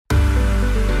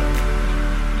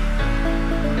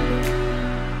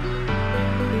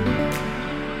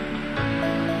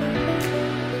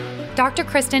Dr.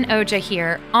 Kristen Oja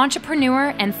here,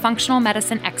 entrepreneur and functional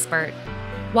medicine expert.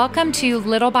 Welcome to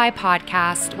Little by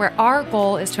Podcast, where our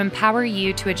goal is to empower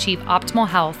you to achieve optimal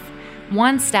health,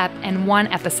 one step and one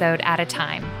episode at a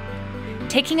time.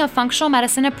 Taking a functional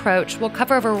medicine approach will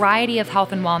cover a variety of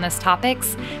health and wellness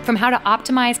topics, from how to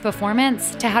optimize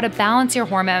performance to how to balance your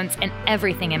hormones and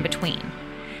everything in between.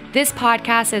 This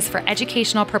podcast is for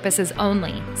educational purposes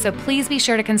only, so please be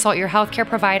sure to consult your healthcare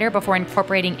provider before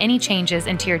incorporating any changes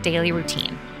into your daily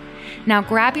routine. Now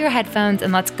grab your headphones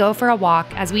and let's go for a walk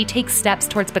as we take steps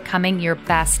towards becoming your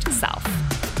best self.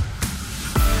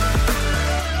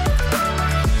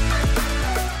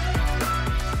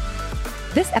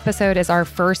 This episode is our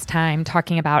first time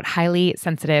talking about highly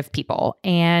sensitive people.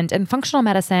 And in functional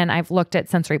medicine, I've looked at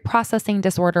sensory processing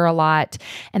disorder a lot.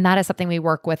 And that is something we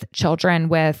work with children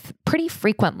with pretty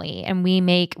frequently. And we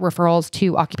make referrals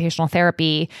to occupational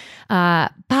therapy.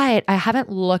 But I haven't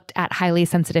looked at highly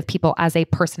sensitive people as a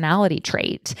personality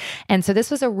trait. And so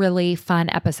this was a really fun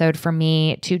episode for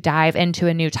me to dive into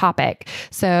a new topic.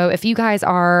 So if you guys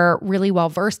are really well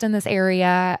versed in this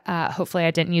area, hopefully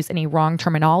I didn't use any wrong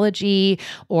terminology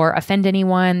or offend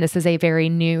anyone. This is a very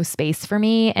new space for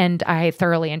me, and I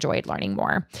thoroughly enjoyed learning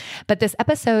more. But this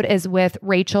episode is with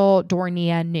Rachel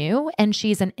Dorneanu, and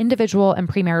she's an individual and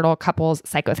premarital couples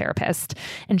psychotherapist.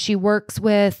 And she works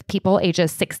with people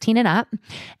ages 16 and up,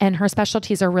 and her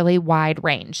specialties are really wide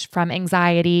range, from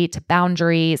anxiety to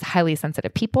boundaries, highly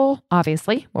sensitive people,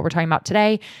 obviously, what we're talking about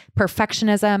today,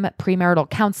 perfectionism, premarital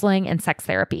counseling, and sex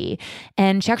therapy.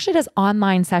 And she actually does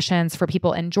online sessions for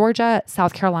people in Georgia,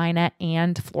 South Carolina,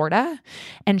 and Florida.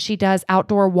 And she does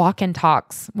outdoor walk-in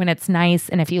talks when it's nice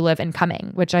and if you live in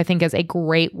Cumming, which I think is a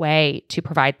great way to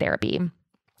provide therapy.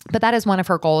 But that is one of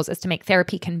her goals, is to make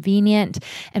therapy convenient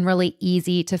and really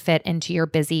easy to fit into your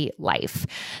busy life.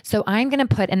 So I'm going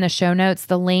to put in the show notes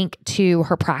the link to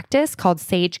her practice called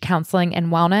Sage Counseling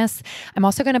and Wellness. I'm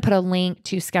also going to put a link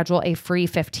to schedule a free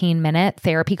 15-minute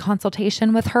therapy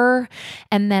consultation with her.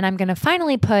 And then I'm going to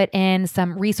finally put in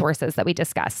some resources that we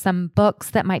discussed, some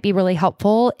books that might be really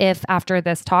helpful if after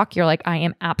this talk, you're like, I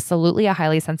am absolutely a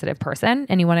highly sensitive person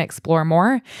and you want to explore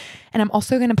more. And I'm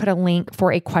also going to put a link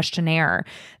for a questionnaire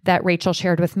that Rachel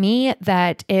shared with me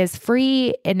that is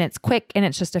free and it's quick and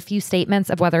it's just a few statements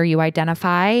of whether you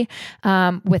identify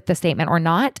with the statement or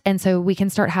not. And so we can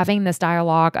start having this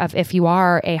dialogue of if you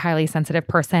are a highly sensitive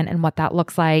person and what that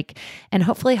looks like, and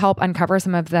hopefully help uncover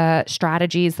some of the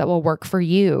strategies that will work for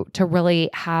you to really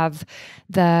have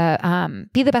the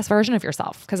be the best version of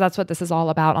yourself. Because that's what this is all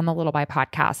about on the Little by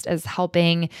Podcast, is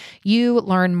helping you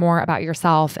learn more about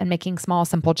yourself and making small,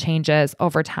 simple changes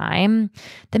over time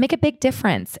that make a big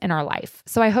difference in our life.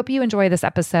 So I hope you enjoy this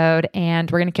episode,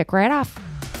 and we're going to kick right off.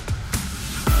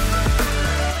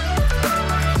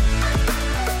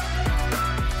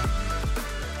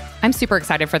 I'm super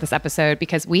excited for this episode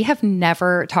because we have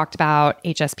never talked about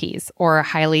HSPs or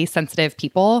highly sensitive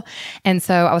people. And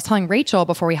so I was telling Rachel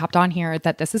before we hopped on here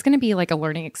that this is going to be like a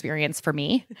learning experience for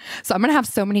me. So I'm going to have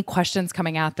so many questions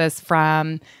coming at this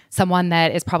from someone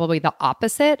that is probably the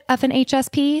opposite of an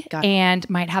HSP and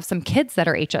might have some kids that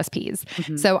are HSPs.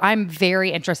 Mm-hmm. So I'm very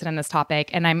interested in this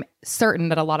topic, and I'm certain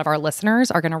that a lot of our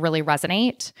listeners are going to really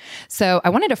resonate. So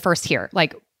I wanted to first hear,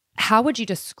 like, how would you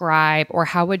describe or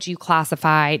how would you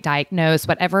classify, diagnose,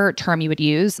 whatever term you would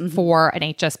use for an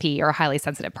HSP or a highly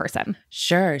sensitive person?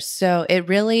 Sure. So it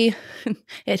really,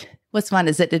 what's fun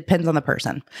is it depends on the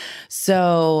person.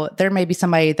 So there may be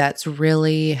somebody that's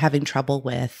really having trouble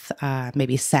with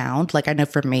maybe sound. Like I know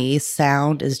for me,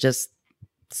 sound is just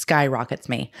skyrockets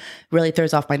me. Really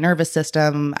throws off my nervous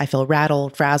system. I feel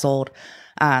rattled, frazzled.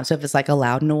 So if it's like a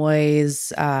loud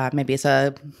noise, maybe it's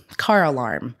a car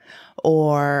alarm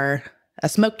or a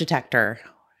smoke detector,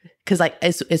 because like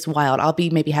it's wild. I'll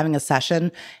be maybe having a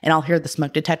session and I'll hear the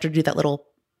smoke detector do that little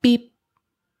beep,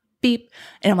 beep.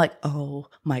 And I'm like, oh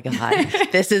my God,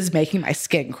 this is making my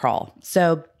skin crawl.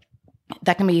 So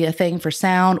that can be a thing for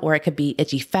sound, or it could be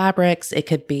itchy fabrics. It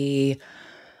could be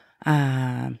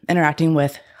interacting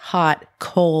with hot,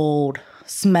 cold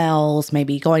smells,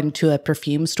 maybe going to a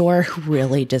perfume store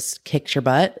really just kicks your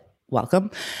butt.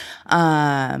 Welcome.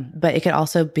 But it could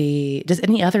also be just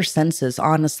any other senses,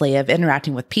 honestly, of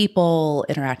interacting with people,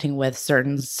 interacting with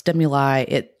certain stimuli.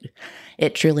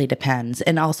 It truly depends.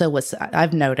 And also what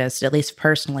I've noticed, at least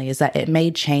personally, is that it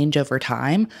may change over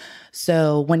time.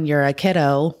 So when you're a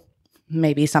kiddo,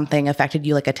 maybe something affected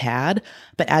you like a tad,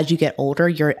 but as you get older,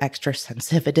 you're extra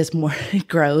sensitive. It just more, it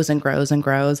grows and grows and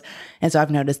grows. And so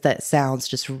I've noticed that sounds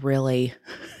just really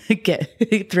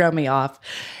throw me off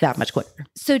that much quicker.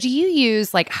 So do you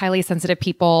use like highly sensitive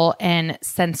people and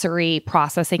sensory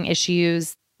processing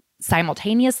issues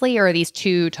simultaneously, or are these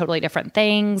two totally different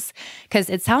things? Because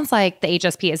it sounds like the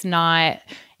HSP is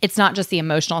it's not just the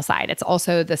emotional side. It's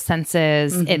also the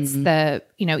senses. It's the,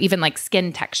 even like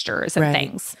skin textures and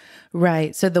things.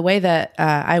 Right. So the way that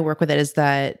I work with it is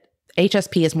that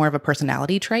HSP is more of a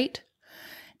personality trait.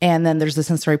 And then there's the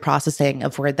sensory processing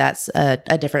of where that's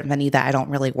a different venue that I don't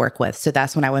really work with. So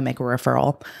that's when I would make a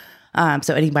referral.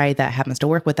 So anybody that happens to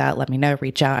work with that, let me know,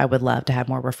 reach out. I would love to have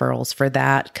more referrals for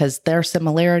that because there are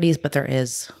similarities, but there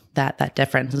is that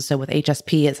difference. And so with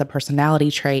HSP, it's a personality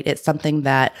trait. It's something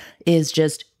that is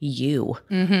just you.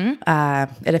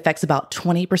 It affects about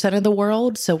 20% of the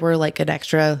world. So we're like an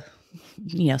extra,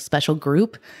 special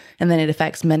group. And then it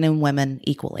affects men and women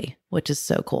equally, which is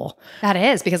so cool. That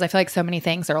is, because I feel like so many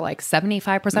things are like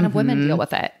 75% of women deal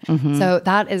with it. So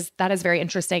that is very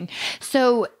interesting.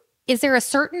 So is there a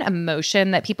certain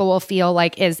emotion that people will feel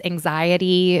like is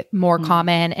anxiety more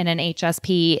common in an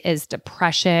HSP? Is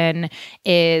depression?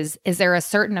 Is there a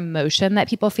certain emotion that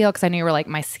people feel? Because I know you were like,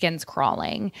 my skin's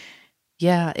crawling.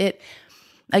 Yeah, it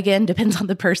again depends on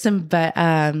the person, but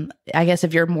I guess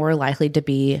if you're more likely to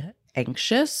be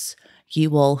anxious, you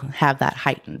will have that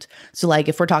heightened. So like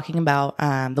if we're talking about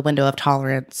the window of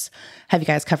tolerance, have you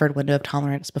guys covered window of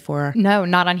tolerance before? No,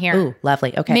 not on here. Ooh,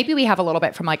 lovely. Okay. Maybe we have a little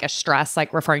bit from like a stress,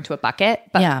 like referring to a bucket,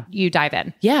 but you dive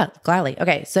in. Yeah, gladly.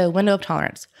 Okay. So window of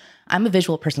tolerance. I'm a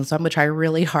visual person, so I'm going to try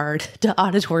really hard to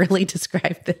auditorily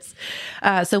describe this.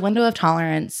 So window of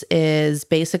tolerance is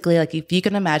basically like if you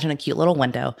can imagine a cute little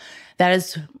window, that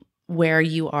is where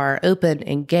you are open,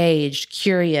 engaged,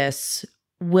 curious,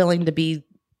 willing to be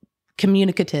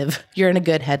communicative. You're in a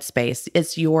good headspace.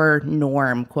 It's your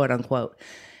norm, quote unquote.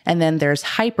 And then there's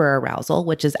hyper arousal,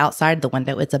 which is outside the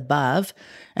window. It's above.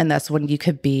 And that's when you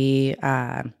could be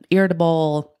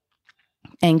irritable,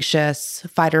 anxious,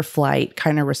 fight or flight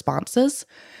kind of responses.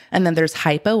 And then there's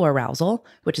hypoarousal,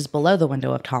 which is below the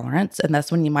window of tolerance. And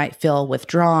that's when you might feel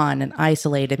withdrawn and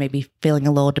isolated, maybe feeling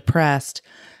a little depressed.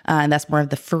 And that's more of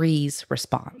the freeze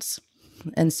response.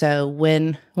 And so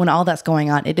when all that's going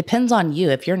on, it depends on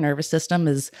you. If your nervous system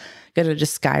is going to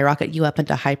just skyrocket you up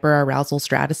into hyperarousal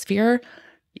stratosphere,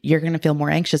 you're going to feel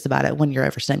more anxious about it when you're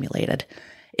overstimulated.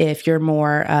 If you're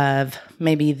more of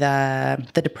maybe the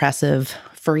depressive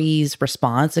freeze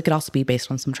response, it could also be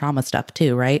based on some trauma stuff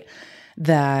too, right?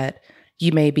 That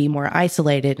you may be more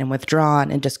isolated and withdrawn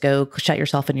and just go shut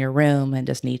yourself in your room and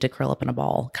just need to curl up in a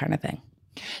ball kind of thing.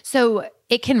 So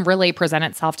it can really present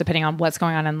itself depending on what's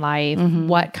going on in life,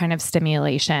 what kind of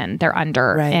stimulation they're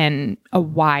under in a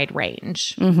wide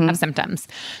range of symptoms.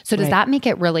 So does that make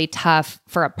it really tough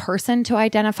for a person to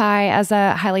identify as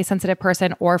a highly sensitive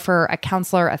person, or for a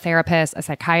counselor, a therapist, a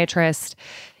psychiatrist?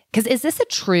 Because is this a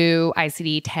true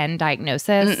ICD-10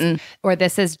 diagnosis, or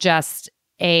this is just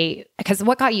because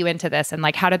what got you into this, and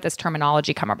like, how did this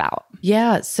terminology come about?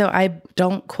 Yeah. So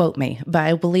don't quote me, but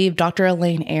I believe Dr.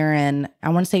 Elaine Aron, I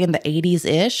want to say in the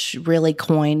 80s-ish, really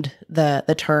coined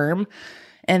the term.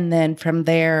 And then from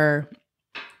there,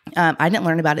 I didn't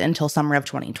learn about it until summer of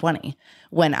 2020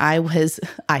 when I was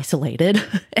isolated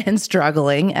and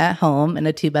struggling at home in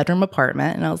a 2-bedroom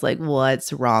apartment. And I was like,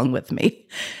 what's wrong with me?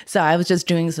 So I was just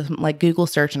doing some like Google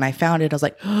search and I found it. I was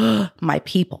like, oh, my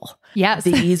people. Yes.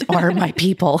 These are my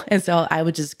people. And so I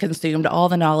would just consumed all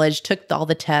the knowledge, took all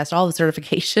the tests, all the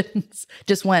certifications,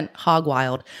 just went hog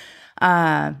wild.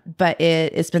 But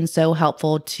it's been so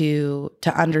helpful to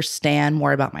understand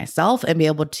more about myself and be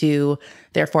able to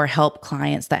therefore help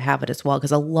clients that have it as well.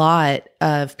 Because a lot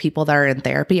of people that are in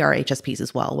therapy are HSPs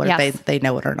as well, whether they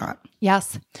know it or not.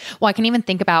 Yes. Well, I can even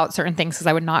think about certain things because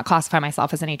I would not classify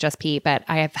myself as an HSP, but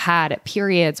I have had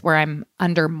periods where I'm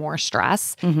under more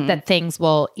stress that things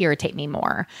will irritate me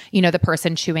more. You know, the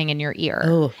person chewing in your ear.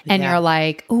 Ooh, and you're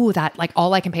like, ooh, that like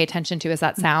all I can pay attention to is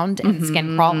that sound and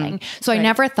skin crawling. So I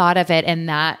never thought of it in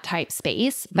that type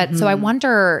space. But so I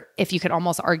wonder if you could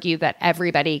almost argue that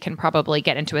everybody can probably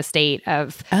get into a state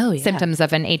of symptoms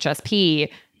of an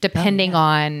HSP depending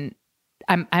on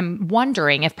I'm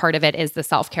wondering if part of it is the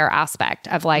self-care aspect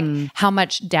of like, how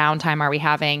much downtime are we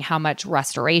having? How much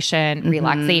restoration,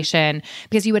 relaxation?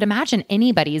 Because you would imagine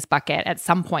anybody's bucket at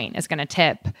some point is going to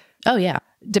tip. Oh, yeah.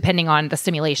 Depending on the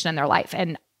stimulation in their life.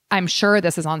 And I'm sure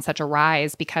this is on such a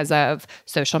rise because of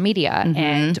social media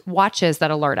and watches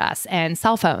that alert us and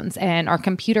cell phones and our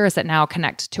computers that now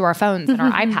connect to our phones and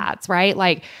our iPads, right?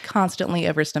 Like constantly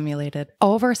overstimulated.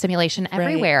 Overstimulation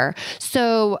everywhere.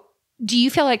 So do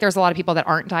you feel like there's a lot of people that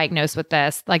aren't diagnosed with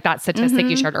this? Like that statistic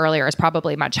you shared earlier is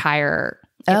probably much higher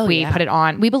if we put it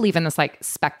on. We believe in this like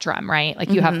spectrum, right? Like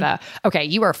you have okay,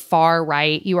 you are far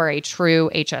right. You are a true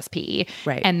HSP.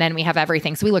 Right. And then we have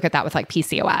everything. So we look at that with like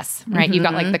PCOS, right? You've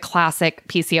got like the classic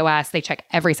PCOS. They check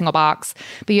every single box.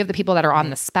 But you have the people that are on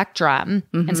the spectrum.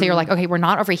 And so you're like, okay, we're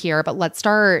not over here, but let's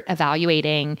start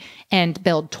evaluating and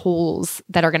build tools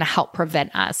that are going to help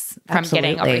prevent us from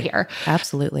getting over here.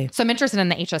 Absolutely. So I'm interested in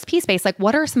the HSP space. Like,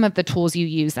 what are some of the tools you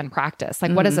use in practice?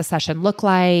 Like, what does a session look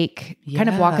like? Kind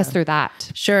of walk us through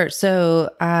that. Sure. So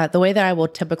the way that I will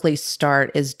typically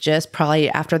start is just probably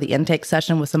after the intake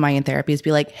session with some of my therapies,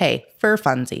 be like, hey, for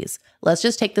funsies, let's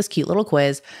just take this cute little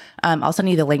quiz. I'll send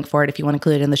you the link for it if you want to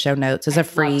include it in the show notes. It's a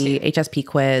free HSP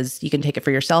quiz. You can take it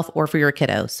for yourself or for your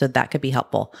kiddo. So that could be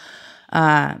helpful.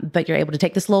 But you're able to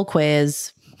take this little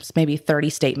quiz, it's maybe 30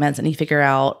 statements, and you figure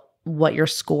out what your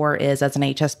score is as an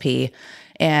HSP.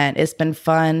 And it's been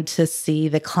fun to see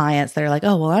the clients that are like,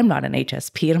 oh, well, I'm not an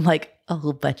HSP. And I'm like,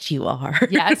 oh, but you are.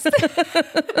 Yes.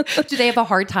 Do they have a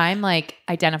hard time like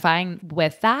identifying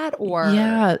with that or?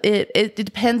 Yeah, it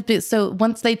depends. So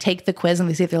once they take the quiz and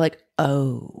they see it, they're like,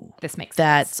 oh, this makes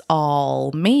that's sense.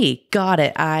 all me. Got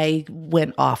it. I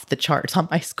went off the charts on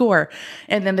my score.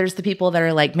 And then there's the people that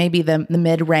are like maybe the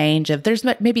mid range of there's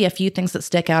maybe a few things that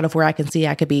stick out of where I can see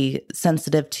I could be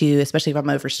sensitive to, especially if I'm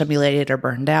overstimulated or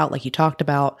burned out, like you talked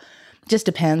about. Just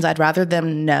depends. I'd rather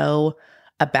them know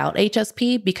about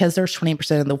HSP because there's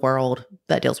 20% of the world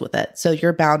that deals with it. So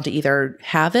you're bound to either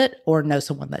have it or know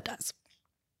someone that does.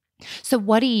 So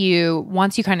what do you,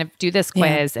 once you kind of do this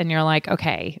quiz and you're like,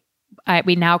 okay,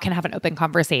 we now can have an open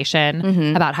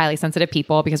conversation about highly sensitive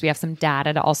people because we have some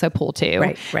data to also pull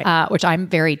to, which I'm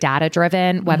very data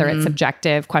driven, whether it's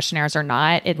subjective questionnaires or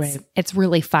not. It's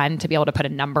really fun to be able to put a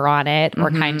number on it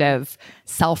or kind of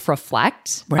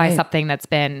self-reflect by something that's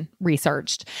been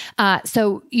researched.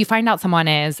 So you find out someone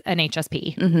is an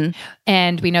HSP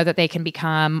and we know that they can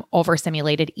become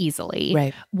overstimulated easily.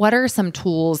 Right. What are some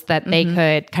tools that they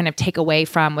could kind of take away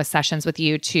from with sessions with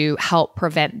you to help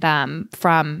prevent them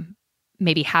from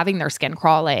maybe having their skin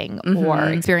crawling or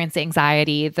experiencing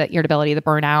anxiety, the irritability, the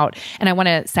burnout? And I want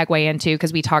to segue into,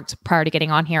 because we talked prior to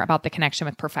getting on here about the connection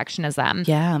with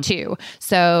perfectionism too.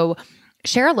 So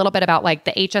share a little bit about like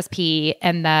the HSP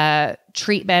and the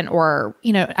treatment, or,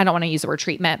 you know, I don't want to use the word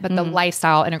treatment, but the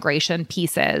lifestyle integration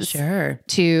pieces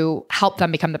to help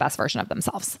them become the best version of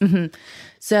themselves.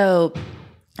 So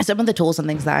some of the tools and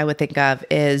things that I would think of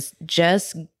is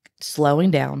just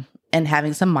slowing down and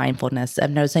having some mindfulness of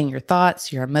noticing your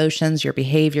thoughts, your emotions, your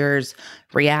behaviors,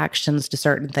 reactions to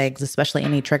certain things, especially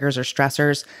any triggers or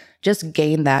stressors. Just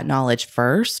gain that knowledge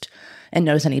first and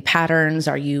notice any patterns.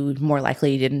 Are you more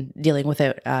likely in dealing with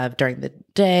it during the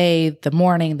day, the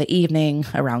morning, the evening,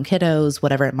 around kiddos,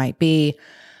 whatever it might be?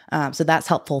 So that's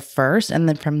helpful first. And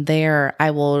then from there,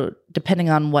 I will, depending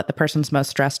on what the person's most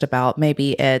stressed about,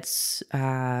 maybe it's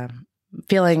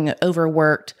feeling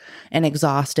overworked and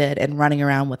exhausted and running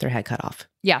around with their head cut off.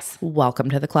 Yes. Welcome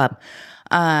to the club.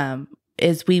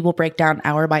 Is we will break down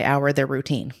hour by hour their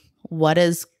routine. What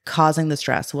is causing the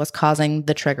stress? What's causing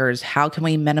the triggers? How can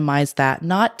we minimize that?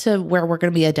 Not to where we're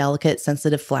going to be a delicate,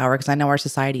 sensitive flower, because I know our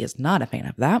society is not a fan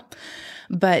of that,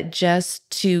 but just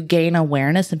to gain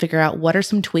awareness and figure out what are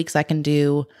some tweaks I can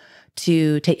do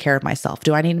to take care of myself.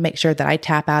 Do I need to make sure that I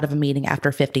tap out of a meeting after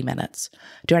 50 minutes?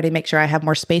 Do I need to make sure I have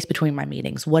more space between my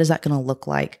meetings? What is that going to look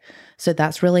like? So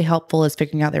that's really helpful, is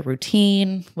figuring out their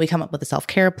routine. We come up with a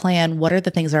self-care plan. What are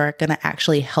the things that are going to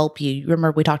actually help you?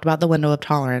 Remember, we talked about the window of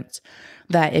tolerance,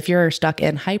 that if you're stuck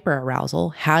in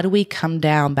hyperarousal, how do we come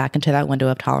down back into that window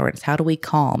of tolerance? How do we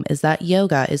calm? Is that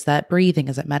yoga? Is that breathing?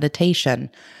 Is it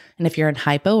meditation? And if you're in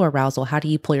hypoarousal, how do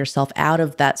you pull yourself out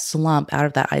of that slump, out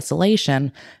of that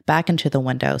isolation, back into the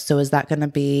window? So is that going to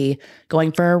be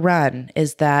going for a run?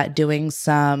 Is that doing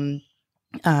some,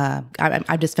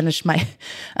 I just finished my,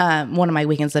 one of my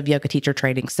weekends of yoga teacher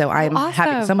training. So I'm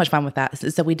having so much fun with that.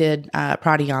 So we did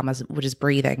pranayamas, which is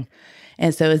breathing.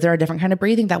 And so is there a different kind of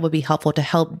breathing that would be helpful to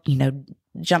help,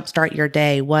 jumpstart your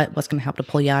day? What's going to help to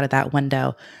pull you out of that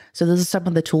window? So those are some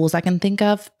of the tools I can think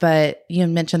of. But you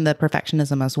mentioned the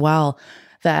perfectionism as well,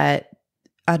 that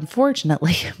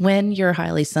unfortunately, when you're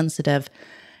highly sensitive,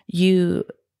 you're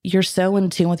so in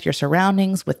tune with your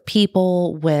surroundings, with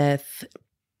people, with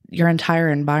your entire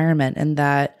environment, and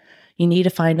that you need to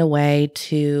find a way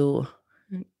to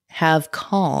have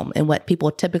calm. And what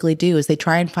people typically do is they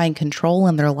try and find control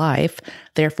in their life,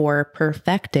 therefore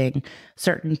perfecting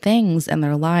certain things in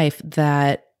their life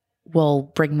that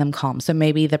will bring them calm. So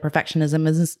maybe the perfectionism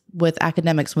is with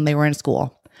academics when they were in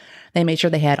school. They made sure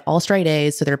they had all straight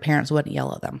A's so their parents wouldn't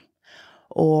yell at them.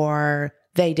 Or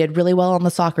they did really well on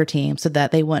the soccer team so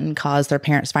that they wouldn't cause their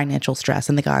parents financial stress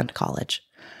and they got into college.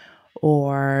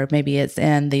 or maybe it's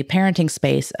in the parenting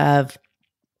space of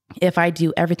if I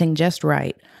do everything just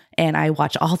right and I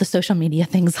watch all the social media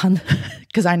things on,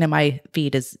 because I know my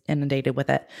feed is inundated with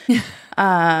it,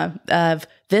 of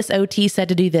this OT said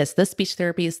to do this speech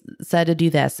therapy said to do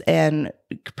this, and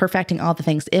perfecting all the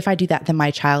things. If I do that, then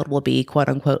my child will be quote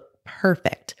unquote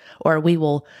perfect, or we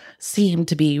will seem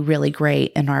to be really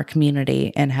great in our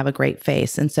community and have a great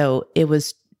face. And so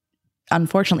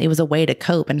unfortunately, it was a way to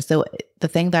cope. And so the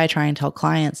thing that I try and tell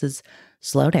clients is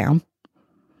slow down.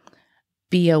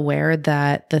 Be aware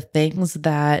that the things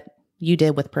that you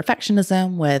did with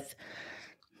perfectionism, with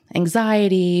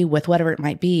anxiety, with whatever it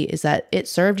might be, is that it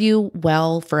served you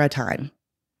well for a time.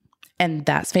 And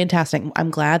that's fantastic. I'm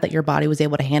glad that your body was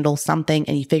able to handle something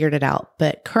and you figured it out.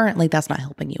 But currently, that's not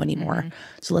helping you anymore. Mm-hmm.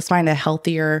 So let's find a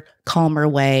healthier, calmer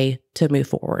way to move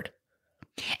forward.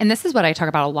 And this is what I talk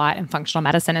about a lot in functional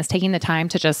medicine, is taking the time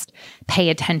to just pay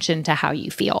attention to how you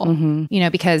feel,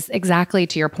 because exactly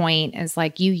to your point is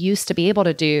like, you used to be able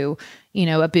to do,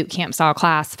 a boot camp style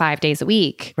class 5 days a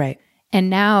week. Right. And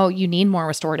now you need more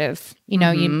restorative, you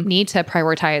need to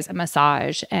prioritize a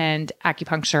massage and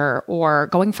acupuncture or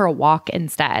going for a walk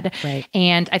instead. Right.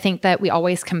 And I think that we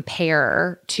always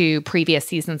compare to previous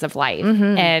seasons of life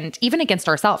and even against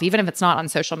ourselves, even if it's not on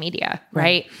social media,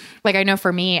 right? Like I know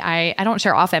for me, I don't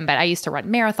share often, but I used to run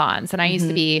marathons and I used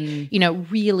to be,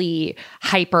 really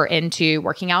hyper into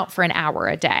working out for an hour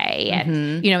a day.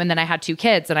 And, and then I had 2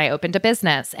 kids and I opened a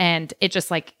business and it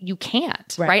just like, you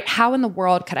can't, right? How in the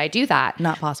world could I do that?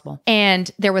 Not possible. And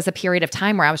there was a period of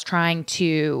time where I was trying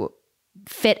to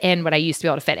fit in what I used to be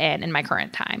able to fit in my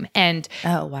current time. And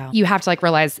you have to like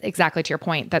realize exactly to your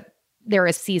point that there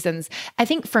is seasons. I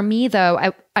think for me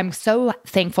though, I'm so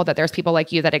thankful that there's people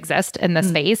like you that exist in this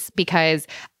space, because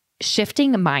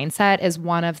shifting mindset is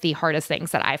one of the hardest things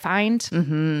that I find.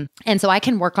 And so I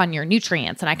can work on your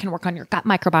nutrients and I can work on your gut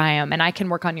microbiome and I can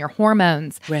work on your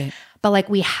hormones. Right. But like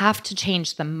we have to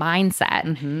change the mindset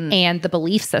and the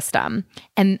belief system.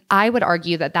 And I would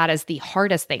argue that that is the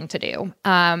hardest thing to do,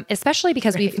 especially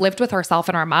because we've lived with ourselves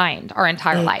in our mind our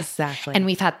entire life. Exactly. And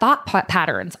we've had thought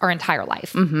patterns our entire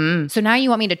life. So now you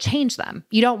want me to change them.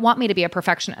 You don't want me to be a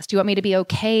perfectionist. You want me to be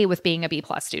okay with being a B+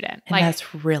 student. And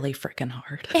that's really freaking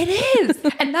hard. It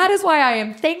is. And that is why I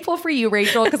am thankful for you,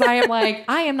 Rachel, because I am like,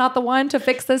 I am not the one to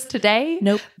fix this today.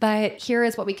 Nope. But here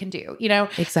is what we can do,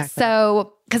 Exactly.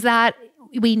 So, because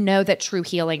we know that true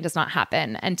healing does not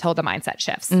happen until the mindset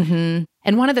shifts. And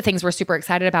one of the things we're super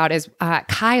excited about is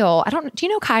Kyle. Do you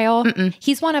know Kyle?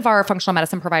 He's one of our functional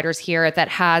medicine providers here that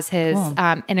has his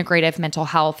integrative mental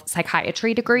health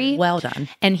psychiatry degree. Well done.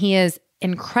 And he is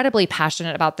incredibly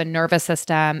passionate about the nervous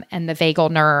system and the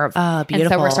vagal nerve. Beautiful. And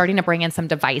so we're starting to bring in some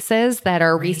devices that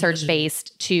are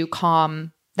research-based to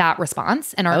calm that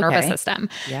response in our nervous system.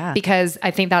 Yeah. Because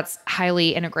I think that's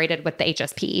highly integrated with the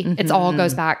HSP. It all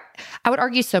goes back. I would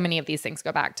argue so many of these things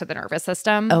go back to the nervous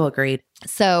system. Oh, agreed.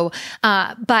 So,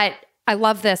 but I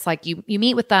love this. Like you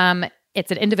meet with them. It's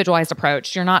an individualized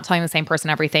approach. You're not telling the same person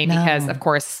everything because of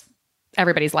course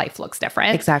everybody's life looks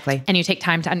different. Exactly. And you take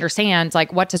time to understand,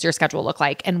 like, what does your schedule look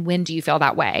like? And when do you feel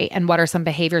that way? And what are some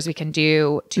behaviors we can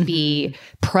do to be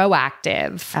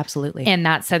proactive? Absolutely. In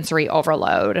that sensory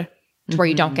overload to where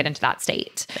you don't get into that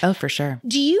state. Oh, for sure.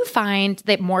 Do you find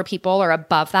that more people are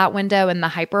above that window in the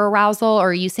hyper arousal,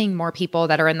 or are you seeing more people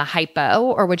that are in the hypo,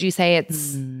 or would you say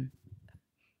it's...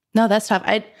 No, that's tough.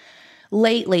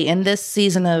 Lately in this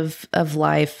season of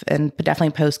life and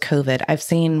definitely post-COVID, I've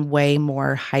seen way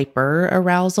more hyper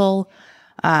arousal.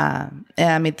 And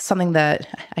I mean, something that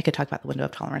I could talk about the window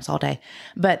of tolerance all day,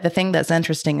 but the thing that's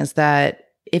interesting is that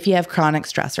if you have chronic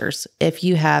stressors, if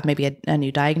you have maybe a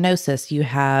new diagnosis, you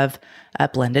have a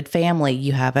blended family,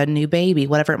 you have a new baby,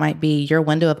 whatever it might be, your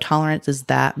window of tolerance is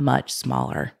that much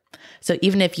smaller. So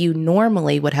even if you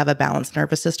normally would have a balanced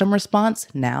nervous system response,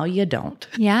 now you don't.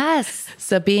 Yes.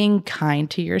 So being kind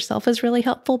to yourself is really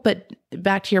helpful. But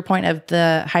back to your point of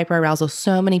the hyperarousal,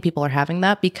 so many people are having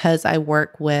that because I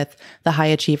work with the high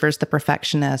achievers, the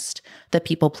perfectionists, the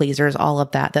people pleasers, all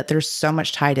of that, that there's so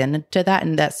much tied into that.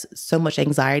 And that's so much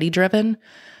anxiety driven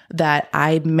that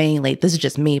I mainly, this is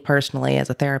just me personally as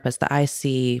a therapist, that I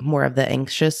see more of the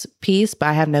anxious piece, but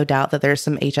I have no doubt that there's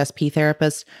some HSP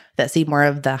therapists that see more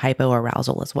of the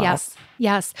hypoarousal as well. Yes.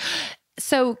 Yes.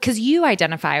 So, because you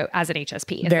identify as an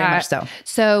HSP. Very much so.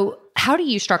 So how do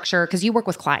you structure, because you work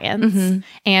with clients,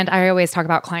 and I always talk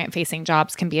about client-facing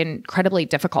jobs can be incredibly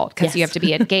difficult because you have to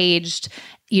be engaged.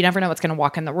 You never know what's going to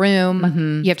walk in the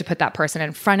room. You have to put that person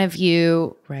in front of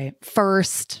you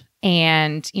first.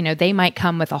 and, they might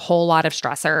come with a whole lot of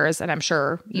stressors. And I'm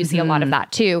sure you see a lot of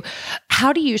that too.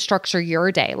 How do you structure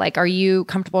your day? Like, are you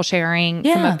comfortable sharing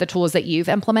some of the tools that you've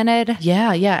implemented?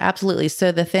 Yeah, absolutely.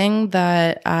 So the thing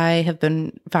that I have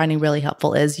been finding really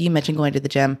helpful is, you mentioned going to the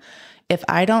gym. If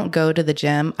I don't go to the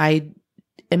gym, I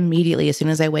immediately, as soon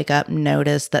as I wake up,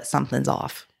 notice that something's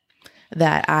off,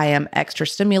 that I am extra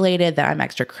stimulated, that I'm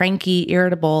extra cranky,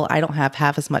 irritable. I don't have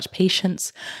half as much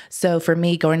patience. So for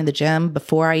me, going to the gym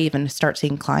before I even start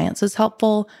seeing clients is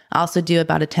helpful. I also do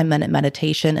about a 10-minute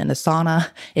meditation in a sauna.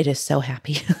 It is so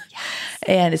happy. Yes.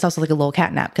 And it's also like a little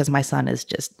cat nap because my son is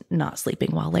just not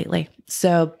sleeping well lately.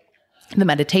 So the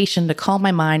meditation to calm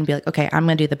my mind, be like, okay, I'm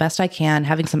going to do the best I can,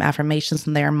 having some affirmations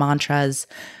in there, mantras,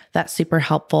 that's super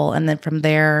helpful. And then from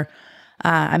there,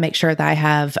 I make sure that I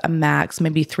have a max,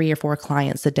 maybe 3 or 4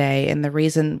 clients a day. And the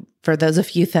reason, for those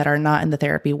of you that are not in the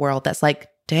therapy world, that's like,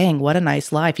 dang, what a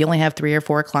nice life. You only have 3 or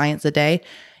 4 clients a day.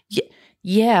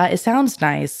 Yeah, it sounds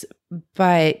nice.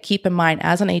 But keep in mind,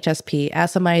 as an HSP,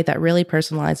 as somebody that really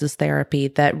personalizes therapy,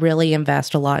 that really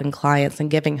invests a lot in clients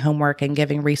and giving homework and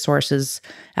giving resources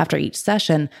after each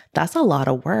session, that's a lot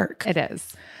of work. It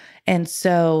is. And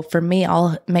so for me,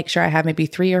 I'll make sure I have maybe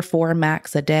 3 or 4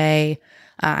 max a day.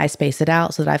 I space it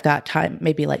out so that I've got time,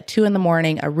 maybe like 2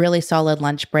 a.m, a really solid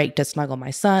lunch break to snuggle my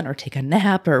son or take a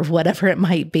nap or whatever it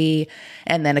might be.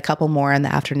 And then a couple more in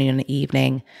the afternoon and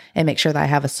evening, and make sure that I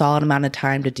have a solid amount of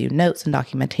time to do notes and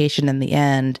documentation in the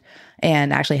end,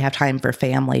 and actually have time for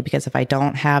family. Because if I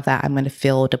don't have that, I'm going to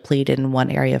feel depleted in one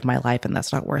area of my life, and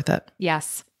that's not worth it.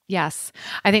 Yes.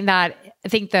 I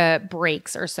think the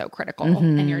breaks are so critical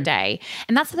in your day.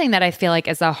 And that's the thing that I feel like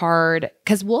is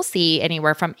because we'll see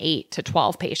anywhere from 8 to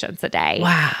 12 patients a day.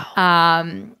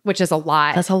 Wow. Which is a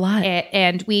lot. That's a lot.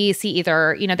 And we see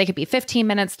either, they could be 15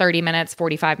 minutes, 30 minutes,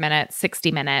 45 minutes,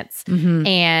 60 minutes.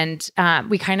 And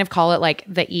we kind of call it like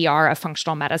the ER of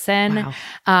functional medicine.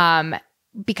 Wow.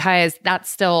 Because that's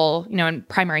still, in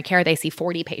primary care, they see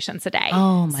 40 patients a day.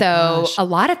 Oh my gosh. A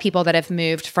lot of people that have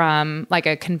moved from like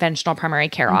a conventional primary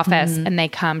care office and they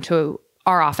come to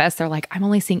our office, they're like, I'm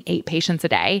only seeing 8 patients a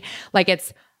day. Like,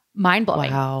 it's mind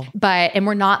blowing. Wow. And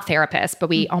we're not therapists, but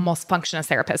we almost function as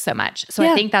therapists so much. So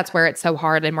I think that's where it's so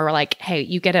hard. And we're like, hey,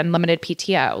 you get unlimited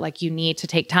PTO. Like, you need to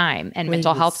take time and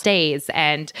mental health days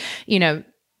and,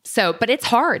 but it's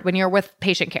hard when you're with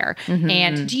patient care.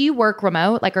 And do you work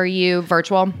remote? Like, are you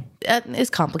virtual? It's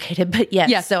complicated, but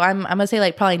yes. Yeah. So I'm going to say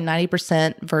like probably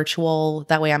 90% virtual.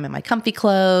 That way I'm in my comfy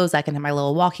clothes. I can have my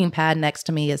little walking pad next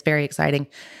to me. It's very exciting.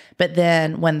 But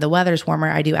then when the weather's warmer,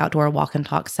 I do outdoor walk and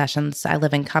talk sessions. I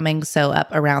live in Cummings, so up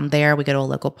around there, we go to a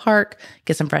local park,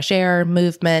 get some fresh air,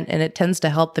 movement, and it tends to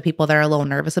help the people that are a little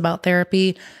nervous about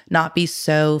therapy not be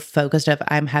so focused if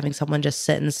I'm having someone just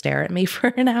sit and stare at me for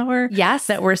an hour. Yes.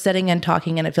 That we're sitting and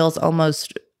talking, and it feels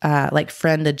almost like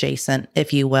friend adjacent,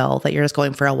 if you will, that you're just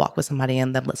going for a walk with somebody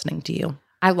and them listening to you.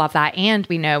 I love that. And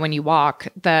we know when you walk,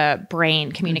 the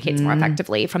brain communicates more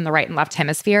effectively from the right and left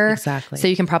hemisphere. Exactly. So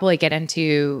you can probably get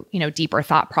into, deeper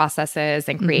thought processes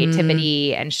and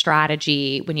creativity and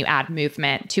strategy when you add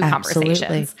movement to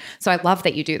conversations. So I love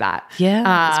that you do that. Yeah,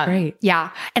 that's great.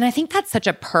 Yeah. And I think that's such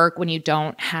a perk when you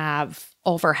don't have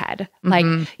overhead. Like,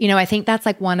 I think that's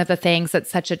like one of the things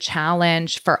that's such a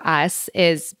challenge for us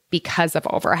is because of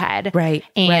overhead. Right.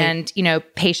 And,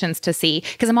 patients to see,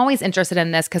 because I'm always interested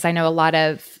in this because I know a lot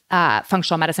of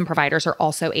functional medicine providers are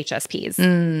also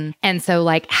HSPs. And so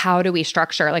like, how do we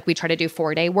structure, like we try to do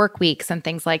 4-day work weeks and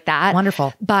things like that.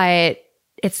 Wonderful. But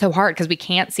it's so hard because we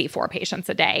can't see 4 patients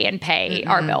a day and pay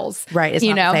our bills. Right. It's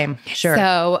not the same. Sure.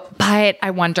 So, but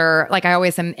I wonder, like, I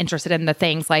always am interested in the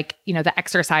things like, the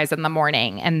exercise in the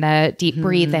morning and the deep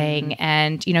breathing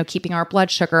and, keeping our blood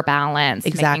sugar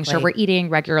balanced, making sure we're eating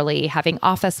regularly, having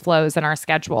office flows in our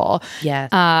schedule.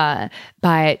 Yes.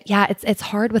 But yeah, it's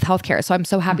hard with healthcare. So I'm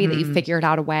so happy that you figured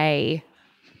out a way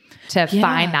to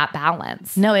find that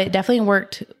balance. No, it definitely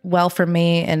worked well for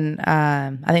me. And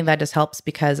I think that just helps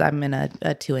because I'm in a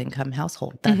 2-income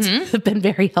household. That's been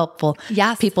very helpful.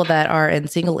 Yes. People that are in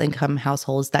single income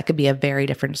households, that could be a very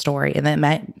different story. And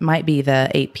that might be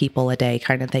the 8 people a day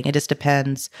kind of thing. It just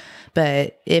depends.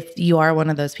 But if you are one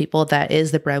of those people that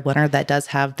is the breadwinner that does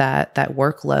have that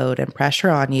workload and pressure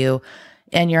on you,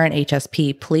 and you're an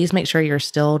HSP, please make sure you're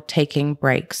still taking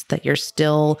breaks, that you're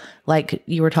still, like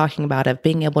you were talking about, of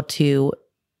being able to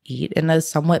eat in a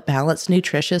somewhat balanced,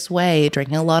 nutritious way,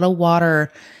 drinking a lot of water.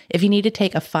 If you need to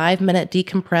take a 5-minute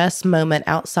decompress moment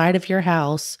outside of your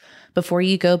house before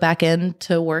you go back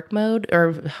into work mode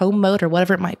or home mode or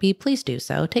whatever it might be, please do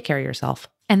so. Take care of yourself.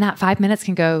 And that 5 minutes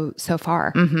can go so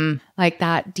far, like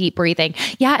that deep breathing.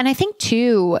 Yeah. And I think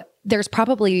too, there's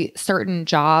probably certain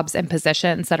jobs and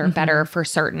positions that are better for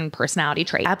certain personality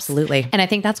traits. Absolutely. And I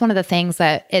think that's one of the things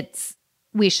that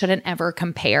we shouldn't ever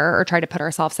compare or try to put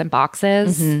ourselves in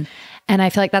boxes. And I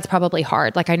feel like that's probably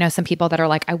hard. Like I know some people that are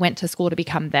like, I went to school to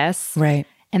become this. Right.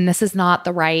 And this is not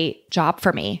the right job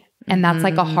for me. And that's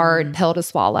like a hard pill to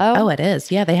swallow. Oh, it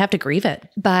is. Yeah. They have to grieve it.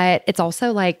 But it's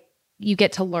also like you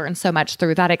get to learn so much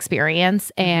through that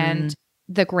experience. And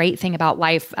the great thing about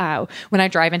life, when I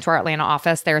drive into our Atlanta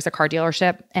office, there's a car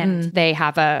dealership and they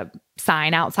have a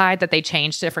sign outside that they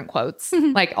change to different quotes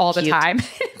like all the time.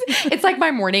 It's like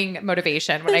my morning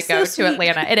motivation when I go to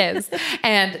Atlanta. It is.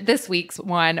 And this week's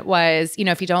one was,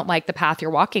 if you don't like the path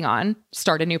you're walking on,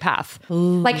 start a new path.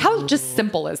 Like how just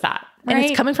simple is that? And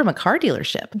right? it's coming from a car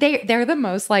dealership. They're the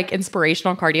most like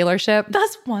inspirational car dealership.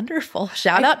 That's wonderful.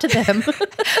 Shout out to them.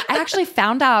 I actually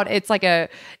found out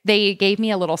they gave me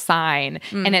a little sign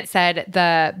and it said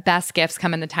the best gifts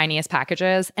come in the tiniest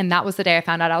packages. And that was the day I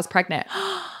found out I was pregnant.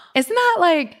 Isn't that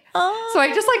like, so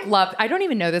I just like love, I don't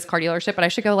even know this car dealership, but I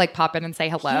should go like pop in and say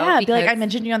hello. Yeah, be like, I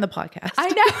mentioned you on the podcast. I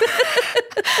know.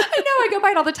 I go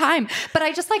by it all the time. But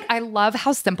I just like, I love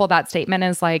how simple that statement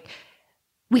is. Like,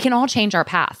 we can all change our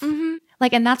path.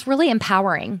 Like, and that's really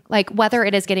empowering. Like whether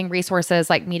it is getting resources,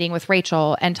 like meeting with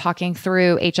Rachel and talking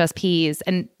through HSPs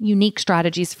and unique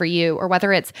strategies for you, or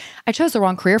whether it's, I chose the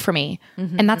wrong career for me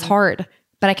and that's hard,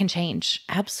 but I can change.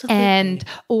 Absolutely. And,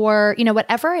 or,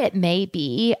 whatever it may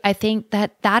be, I think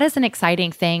that is an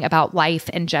exciting thing about life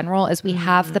in general is we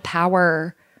have the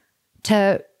power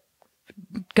to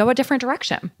go a different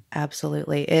direction.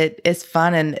 Absolutely. It is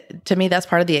fun. And to me, that's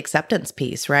part of the acceptance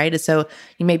piece, right? So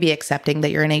you may be accepting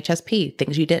that you're an HSP,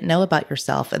 things you didn't know about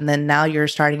yourself. And then now you're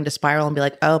starting to spiral and be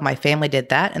like, oh, my family did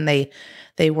that. And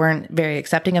they weren't very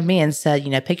accepting of me and said,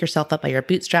 pick yourself up by your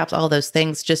bootstraps, all those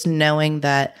things, just knowing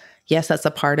that, yes, that's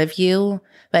a part of you,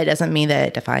 but it doesn't mean that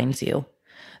it defines you.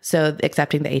 So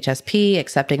accepting the HSP,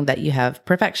 accepting that you have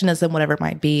perfectionism, whatever it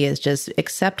might be, is just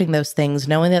accepting those things,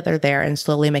 knowing that they're there and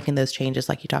slowly making those changes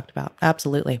like you talked about.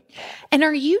 Absolutely. And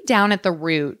are you down at the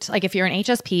root? Like if you're an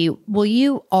HSP, will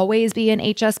you always be an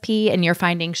HSP and you're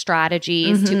finding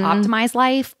strategies to optimize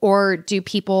life? Or do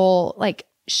people like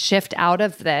shift out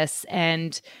of this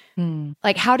and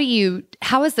like, how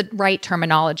is the right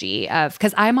terminology of,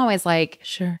 because I'm always like,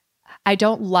 sure, I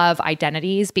don't love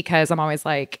identities because I'm always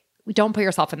like, don't put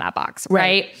yourself in that box,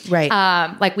 right? Right.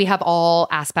 Like we have all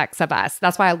aspects of us.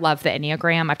 That's why I love the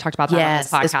Enneagram. I've talked about that on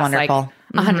this podcast it's wonderful. like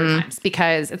 100 times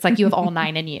because it's like you have all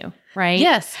 9 in you, right?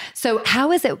 Yes. So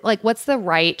how is it like, what's the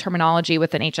right terminology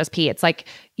with an HSP? It's like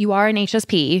you are an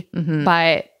HSP,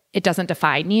 but it doesn't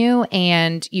define you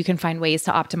and you can find ways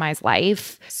to optimize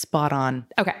life. Spot on.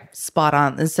 Okay. Spot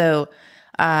on. And so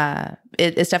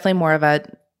it's definitely more of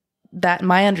that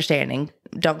my understanding,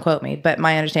 don't quote me, but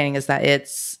my understanding is that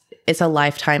it's a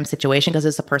lifetime situation because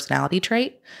it's a personality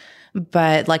trait.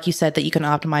 But like you said, that you can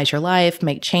optimize your life,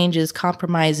 make changes,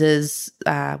 compromises,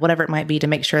 whatever it might be to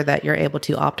make sure that you're able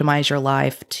to optimize your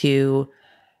life to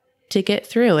get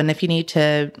through. And if you need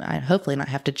to, hopefully not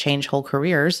have to change whole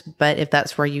careers, but if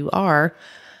that's where you are,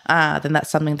 then that's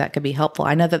something that could be helpful.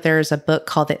 I know that there's a book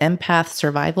called The Empath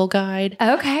Survival Guide.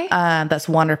 Okay. That's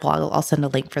wonderful. I'll send a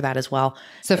link for that as well.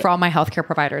 So for all my healthcare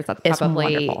providers, that's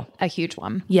probably wonderful. A huge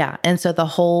one. Yeah. And so the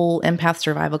whole Empath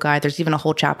Survival Guide, there's even a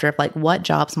whole chapter of like what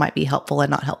jobs might be helpful and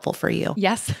not helpful for you.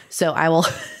 Yes. So I'll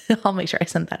make sure I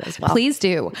send that as well. Please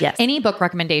do. Yes. Any book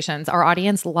recommendations. Our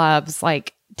audience loves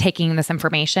like taking this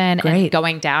information and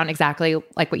going down exactly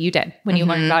like what you did when you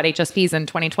learned about HSPs in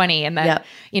 2020. And then,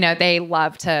 they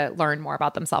love to learn more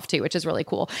about themselves too, which is really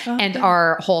cool. And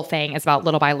our whole thing is about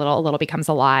little by little, a little becomes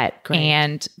a lot.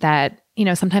 And that,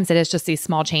 sometimes it is just these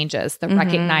small changes, the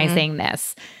recognizing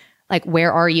this, like,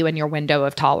 where are you in your window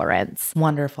of tolerance?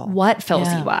 Wonderful. What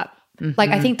fills you up?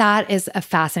 Like, I think that is a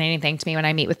fascinating thing to me when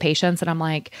I meet with patients and I'm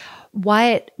like,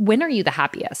 when are you the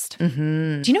happiest?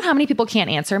 Do you know how many people can't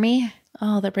answer me?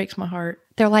 Oh, that breaks my heart.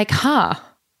 They're like,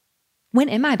 when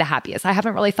am I the happiest? I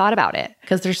haven't really thought about it.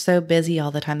 Because they're so busy all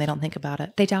the time. They don't think about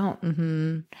it. They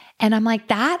don't. And I'm like,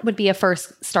 that would be a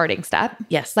first starting step.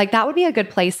 Yes. Like that would be a good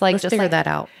place. Like Let's just figure like, that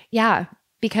out. Yeah.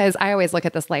 Because I always look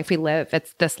at this life we live.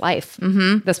 It's this life,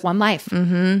 this one life.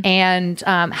 And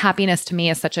happiness to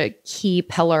me is such a key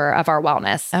pillar of our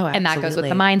wellness. Oh, and that goes with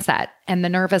the mindset and the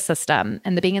nervous system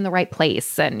and the being in the right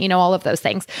place and, all of those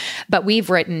things. But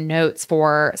we've written notes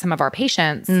for some of our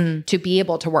patients to be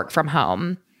able to work from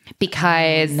home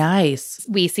because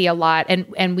we see a lot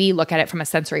and we look at it from a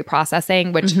sensory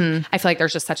processing, which I feel like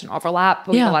there's just such an overlap.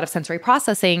 We have a lot of sensory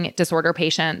processing disorder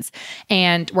patients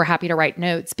and we're happy to write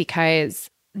notes because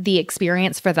the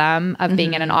experience for them of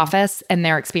being in an office and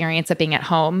their experience of being at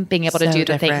home, being able to do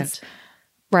the things,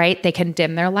 right? They can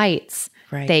dim their lights.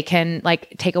 Right. They can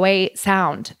like take away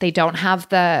sound. They don't have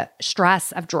the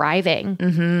stress of driving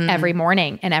every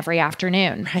morning and every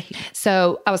afternoon. Right.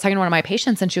 So I was talking to one of my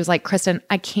patients and she was like, Kristen,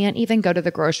 I can't even go to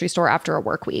the grocery store after a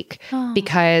work week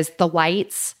because the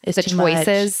lights, the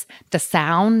choices, the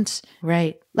sound.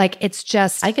 Right. Like it's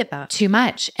just I get that. too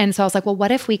much. And so I was like, well,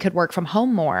 what if we could work from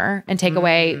home more and take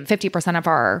away 50% of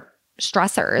our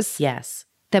stressors? Yes.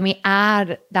 Then we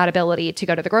add that ability to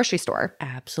go to the grocery store.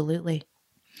 Absolutely.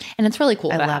 And it's really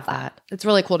cool I to love have that. that. It's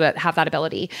really cool to have that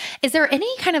ability. Is there any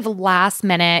kind of last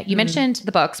minute, you mentioned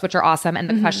the books, which are awesome, and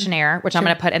the questionnaire, which I'm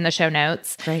going to put in the show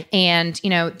notes. Right. And, you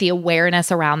know, the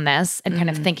awareness around this and kind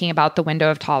of thinking about the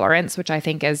window of tolerance, which I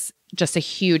think is just a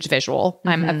huge visual.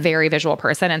 I'm a very visual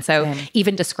person. And so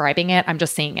even describing it, I'm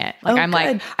just seeing it. Like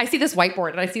like, I see this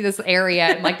whiteboard and I see this area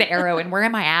and like the arrow and where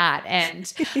am I at?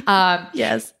 And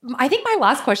yes. I think my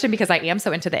last question, because I am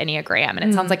so into the Enneagram and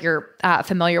it sounds like you're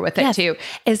familiar with it too.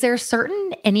 Is there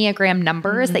certain Enneagram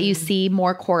numbers that you see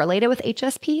more correlated with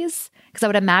HSPs? Because I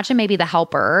would imagine maybe the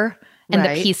helper and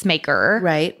the peacemaker.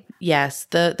 Right. Yes.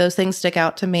 Those things stick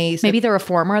out to me. So maybe the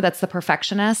reformer, that's the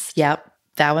perfectionist. Yep.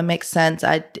 That would make sense.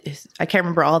 I can't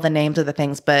remember all the names of the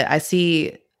things, but I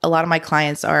see a lot of my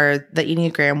clients are the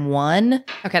Enneagram 1.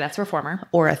 Okay, that's reformer.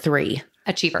 Or a 3.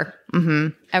 Achiever.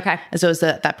 Okay. And so it's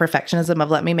that perfectionism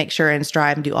of let me make sure and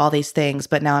strive and do all these things,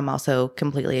 but now I'm also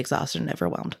completely exhausted and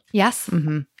overwhelmed. Yes.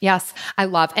 Yes. I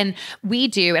love, and we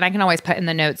do, and I can always put in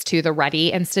the notes to the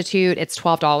Ready Institute. It's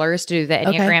 $12 to do the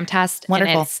Enneagram test.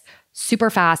 Wonderful. And it's super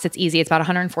fast. It's easy. It's about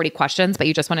 140 questions, but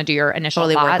you just want to do your initial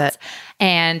Totally worth thoughts. it.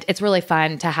 And it's really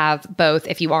fun to have both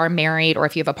if you are married or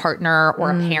if you have a partner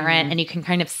or a parent, and you can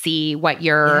kind of see what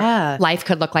your life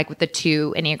could look like with the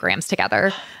two Enneagrams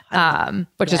together,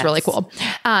 which is really cool.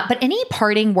 But any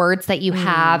parting words that you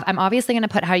have, I'm obviously going to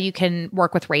put how you can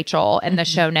work with Rachel in the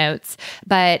show notes,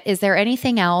 but is there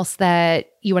anything else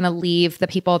that you want to leave the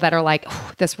people that are like,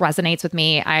 this resonates with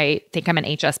me. I think I'm an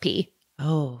HSP.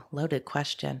 Oh, loaded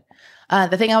question.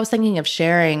 The thing I was thinking of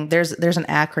sharing, there's an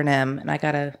acronym, and I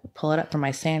got to pull it up for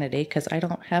my sanity because I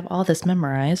don't have all this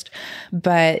memorized,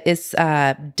 but it's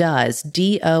DOES,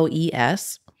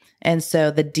 DOES. And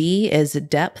so the D is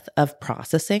depth of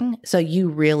processing. So you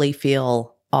really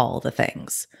feel all the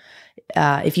things.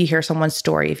 If you hear someone's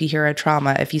story, if you hear a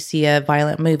trauma, if you see a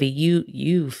violent movie,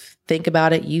 you think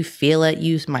about it, you feel it,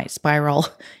 you might spiral.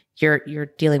 You're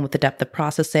dealing with the depth of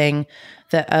processing.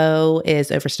 The O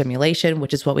is overstimulation,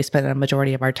 which is what we spend a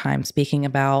majority of our time speaking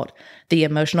about. The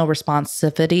emotional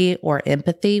responsivity or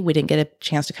empathy, we didn't get a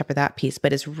chance to cover that piece,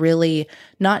 but it's really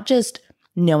not just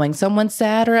knowing someone's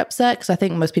sad or upset, because I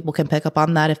think most people can pick up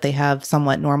on that if they have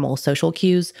somewhat normal social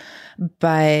cues,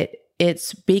 but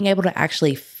it's being able to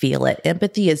actually feel it.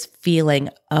 Empathy is feeling,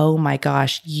 oh my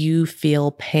gosh, you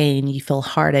feel pain, you feel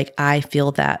heartache, I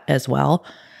feel that as well.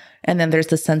 And then there's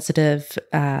the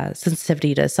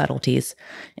sensitivity to subtleties.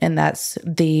 And that's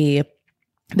the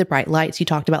bright lights you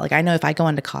talked about. Like, I know if I go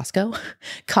into Costco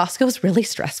is really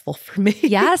stressful for me.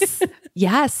 Yes.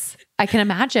 Yes. I can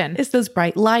imagine. It's those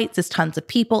bright lights. It's tons of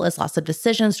people. It's lots of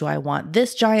decisions. Do I want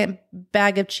this giant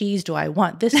bag of cheese? Do I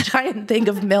want this giant thing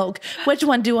of milk? Which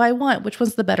one do I want? Which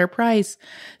one's the better price?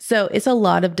 So it's a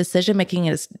lot of decision making.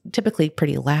 It's typically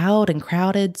pretty loud and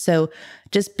crowded. So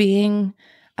just being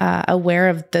aware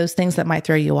of those things that might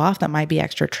throw you off, that might be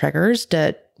extra triggers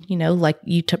to, like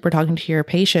you were talking to your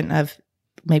patient of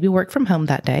maybe work from home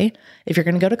that day. If you're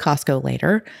going to go to Costco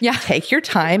later, take your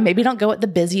time. Maybe don't go at the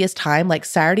busiest time, like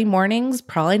Saturday mornings,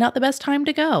 probably not the best time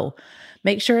to go.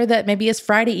 Make sure that maybe it's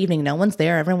Friday evening. No one's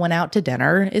there. Everyone out to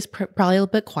dinner is probably a little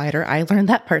bit quieter. I learned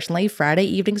that personally. Friday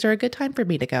evenings are a good time for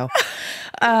me to go.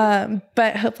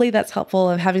 But hopefully that's helpful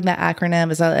of having that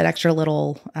acronym as an extra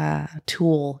little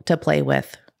tool to play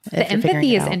with. The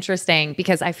empathy is interesting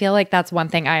because I feel like that's one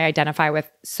thing I identify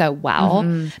with so well,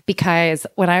 because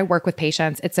when I work with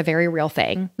patients, it's a very real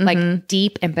thing, like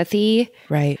deep empathy.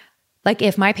 Right. Like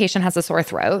if my patient has a sore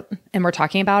throat and we're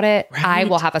talking about it, I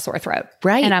will have a sore throat.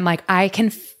 Right. And I'm like, I can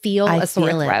feel a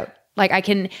sore throat. Like I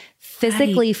can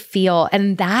physically feel.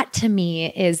 And that to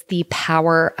me is the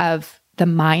power of the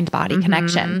mind-body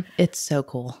connection. It's so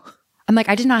cool. I'm like,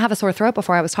 I did not have a sore throat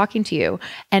before I was talking to you.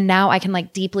 And now I can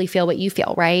like deeply feel what you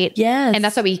feel, right? Yes. And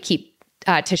that's why we keep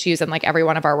tissues in like every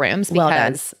one of our rooms,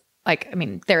 because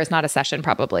there is not a session,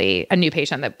 probably a new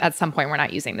patient that at some point we're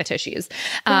not using the tissues.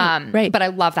 Right. But I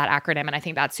love that acronym and I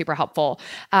think that's super helpful.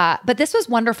 But this was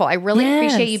wonderful. I really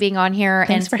appreciate you being on here.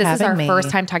 Thanks for this is our having me. first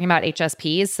time talking about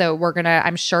HSPs. So we're going to,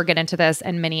 I'm sure, get into this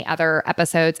in many other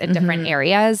episodes in different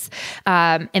areas.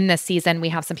 In this season, we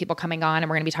have some people coming on and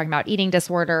we're going to be talking about eating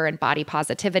disorder and body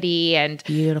positivity and,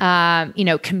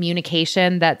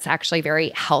 communication that's actually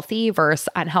very healthy versus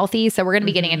unhealthy. So we're going to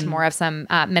be getting into more of some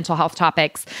mental health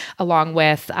topics along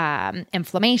with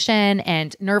inflammation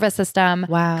and nervous system.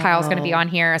 Wow. Kyle's going to be on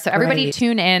here. So everybody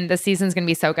tune in. This season's going to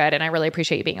be so good. And I really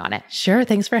appreciate you being on it. Sure.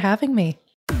 Thanks for having me.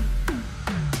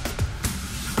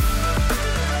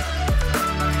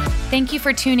 Thank you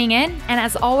for tuning in. And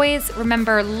as always,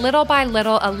 remember, little by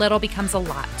little, a little becomes a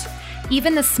lot.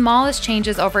 Even the smallest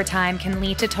changes over time can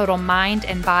lead to total mind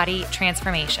and body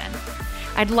transformation.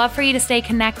 I'd love for you to stay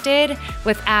connected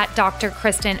with @Dr.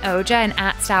 Kristen Oja and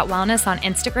 @Stat Wellness on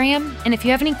Instagram. And if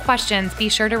you have any questions, be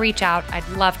sure to reach out. I'd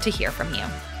love to hear from you.